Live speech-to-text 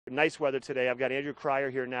nice weather today. I've got Andrew Cryer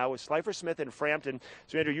here now with Slifer Smith in Frampton.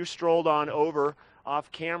 So, Andrew, you strolled on over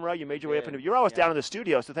off camera. You made your way up into. You're always down in the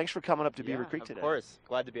studio, so thanks for coming up to Beaver Creek today. Of course.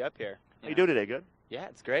 Glad to be up here. How you doing today? Good? Yeah,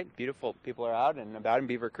 it's great. Beautiful. People are out and about in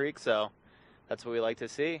Beaver Creek, so that's what we like to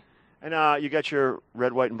see. And you got your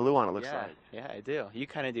red, white, and blue on, it looks like. Yeah, I do. You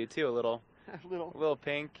kind of do, too. A little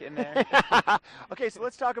pink in there. Okay, so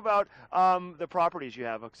let's talk about the properties you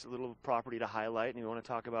have. A little property to highlight, and you want to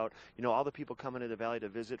talk about, all the people coming to the Valley to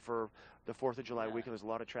visit for the 4th of July weekend. There's a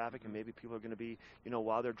lot of traffic, and maybe people are going to be,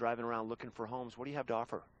 while they're driving around looking for homes. What do you have to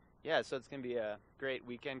offer? Yeah, so it's going to be a great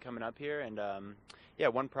weekend coming up here, and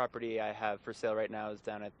one property I have for sale right now is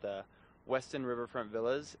down at the Weston Riverfront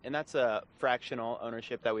Villas, and that's a fractional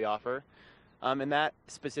ownership that we offer. And that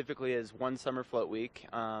specifically is one summer float week.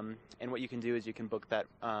 And what you can do is you can book that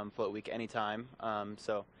float week anytime.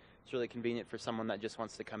 So it's really convenient for someone that just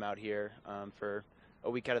wants to come out here for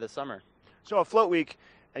a week out of the summer. So a float week,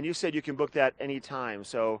 and you said you can book that anytime.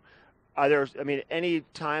 So are there, any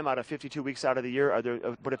time out of 52 weeks out of the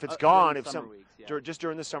year, but if it's gone, weeks, just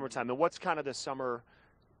during the summertime, and what's kind of the summer,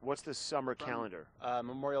 what's the summer calendar?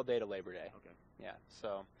 Memorial Day to Labor Day. Okay. Yeah,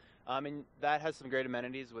 so. And that has some great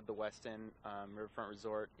amenities with the Weston Riverfront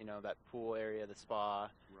Resort, that pool area, the spa.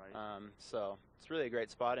 Right. So it's really a great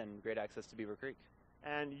spot and great access to Beaver Creek.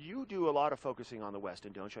 And you do a lot of focusing on the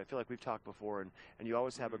Weston, don't you? I feel like we've talked before, and you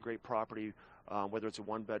always have a great property, whether it's a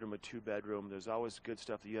 1-bedroom, a 2-bedroom. There's always good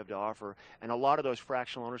stuff that you have to offer. And a lot of those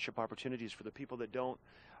fractional ownership opportunities for the people that don't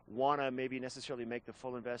want to maybe necessarily make the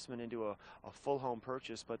full investment into a full home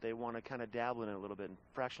purchase, but they want to kind of dabble in it a little bit. And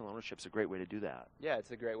fractional ownership's a great way to do that. Yeah, it's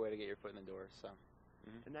a great way to get your foot in the door. So,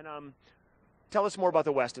 And then tell us more about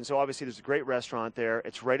the Weston. So obviously there's a great restaurant there.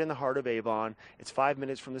 It's right in the heart of Avon. It's 5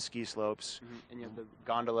 minutes from the ski slopes. And you have the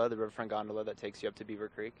gondola, the riverfront gondola that takes you up to Beaver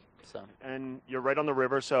Creek. So. And you're right on the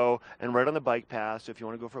river, and right on the bike path. So if you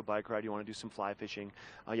want to go for a bike ride, you want to do some fly fishing,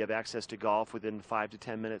 you have access to golf within 5 to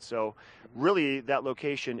 10 minutes. So really that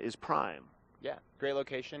location is prime. Yeah, great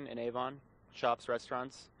location in Avon, shops,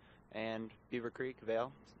 restaurants, and Beaver Creek,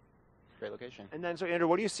 Vail. Great location. And then, so Andrew,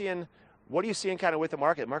 what are you seeing kind of with the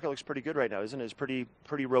market? The market looks pretty good right now, isn't it? It's pretty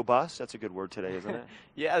robust. That's a good word today, isn't it?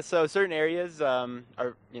 Yeah, so certain areas are,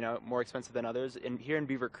 more expensive than others. And here in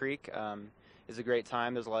Beaver Creek is a great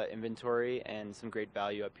time. There's a lot of inventory and some great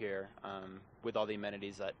value up here with all the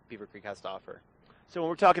amenities that Beaver Creek has to offer. So when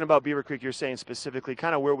we're talking about Beaver Creek, you're saying specifically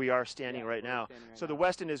kind of where we are standing right now. So the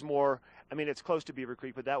Weston is more, it's close to Beaver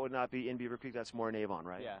Creek, but that would not be in Beaver Creek. That's more in Avon,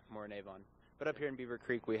 right? Yeah, more in Avon. But up here in Beaver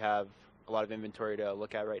Creek, we have a lot of inventory to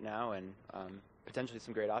look at right now and potentially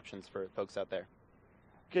some great options for folks out there.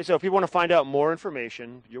 Okay, so if people want to find out more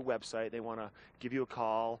information, your website, they want to give you a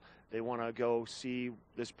call, they want to go see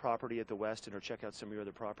this property at the Weston or check out some of your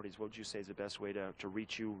other properties, what would you say is the best way to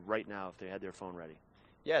reach you right now if they had their phone ready?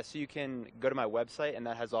 Yeah, so you can go to my website, and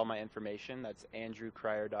that has all my information. That's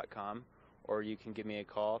andrewcrier.com, or you can give me a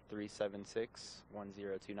call,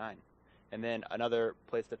 376-1029. And then another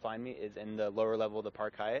place to find me is in the lower level of the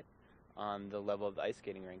Park Hyatt, on the level of the ice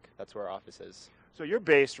skating rink. That's where our office is. So you're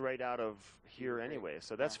based right out of here anyway,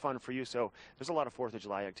 so that's fun for you. So there's a lot of 4th of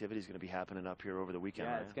July activities going to be happening up here over the weekend,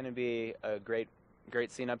 Yeah, right? It's going to be a great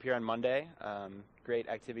scene up here on Monday. Great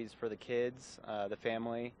activities for the kids, the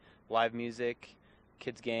family, live music,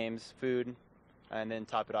 kids games, food, and then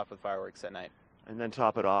top it off with fireworks at night. And then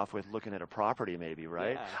top it off with looking at a property maybe,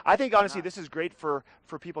 right? Yeah. I think, honestly, this is great for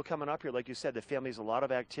people coming up here. Like you said, the family's a lot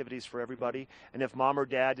of activities for everybody. And if mom or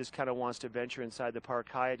dad just kind of wants to venture inside the Park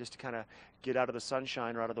Hyatt just to kind of get out of the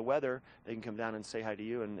sunshine or out of the weather, they can come down and say hi to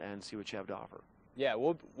you and see what you have to offer. Yeah,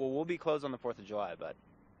 we'll be closed on the 4th of July, but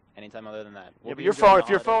anytime other than that. But your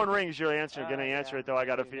phone rings, you're going to answer it, though. I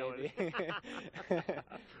got a feeling.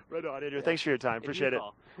 Right on, Andrew. Thanks for your time. Appreciate it.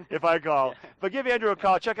 If I call. Yeah. But give Andrew a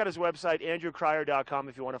call. Check out his website, andrewcrier.com,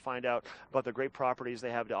 if you want to find out about the great properties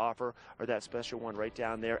they have to offer, or that special one right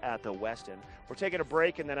down there at the Weston. We're taking a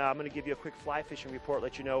break, and then I'm going to give you a quick fly fishing report,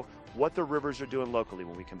 let you know what the rivers are doing locally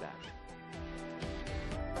when we come back.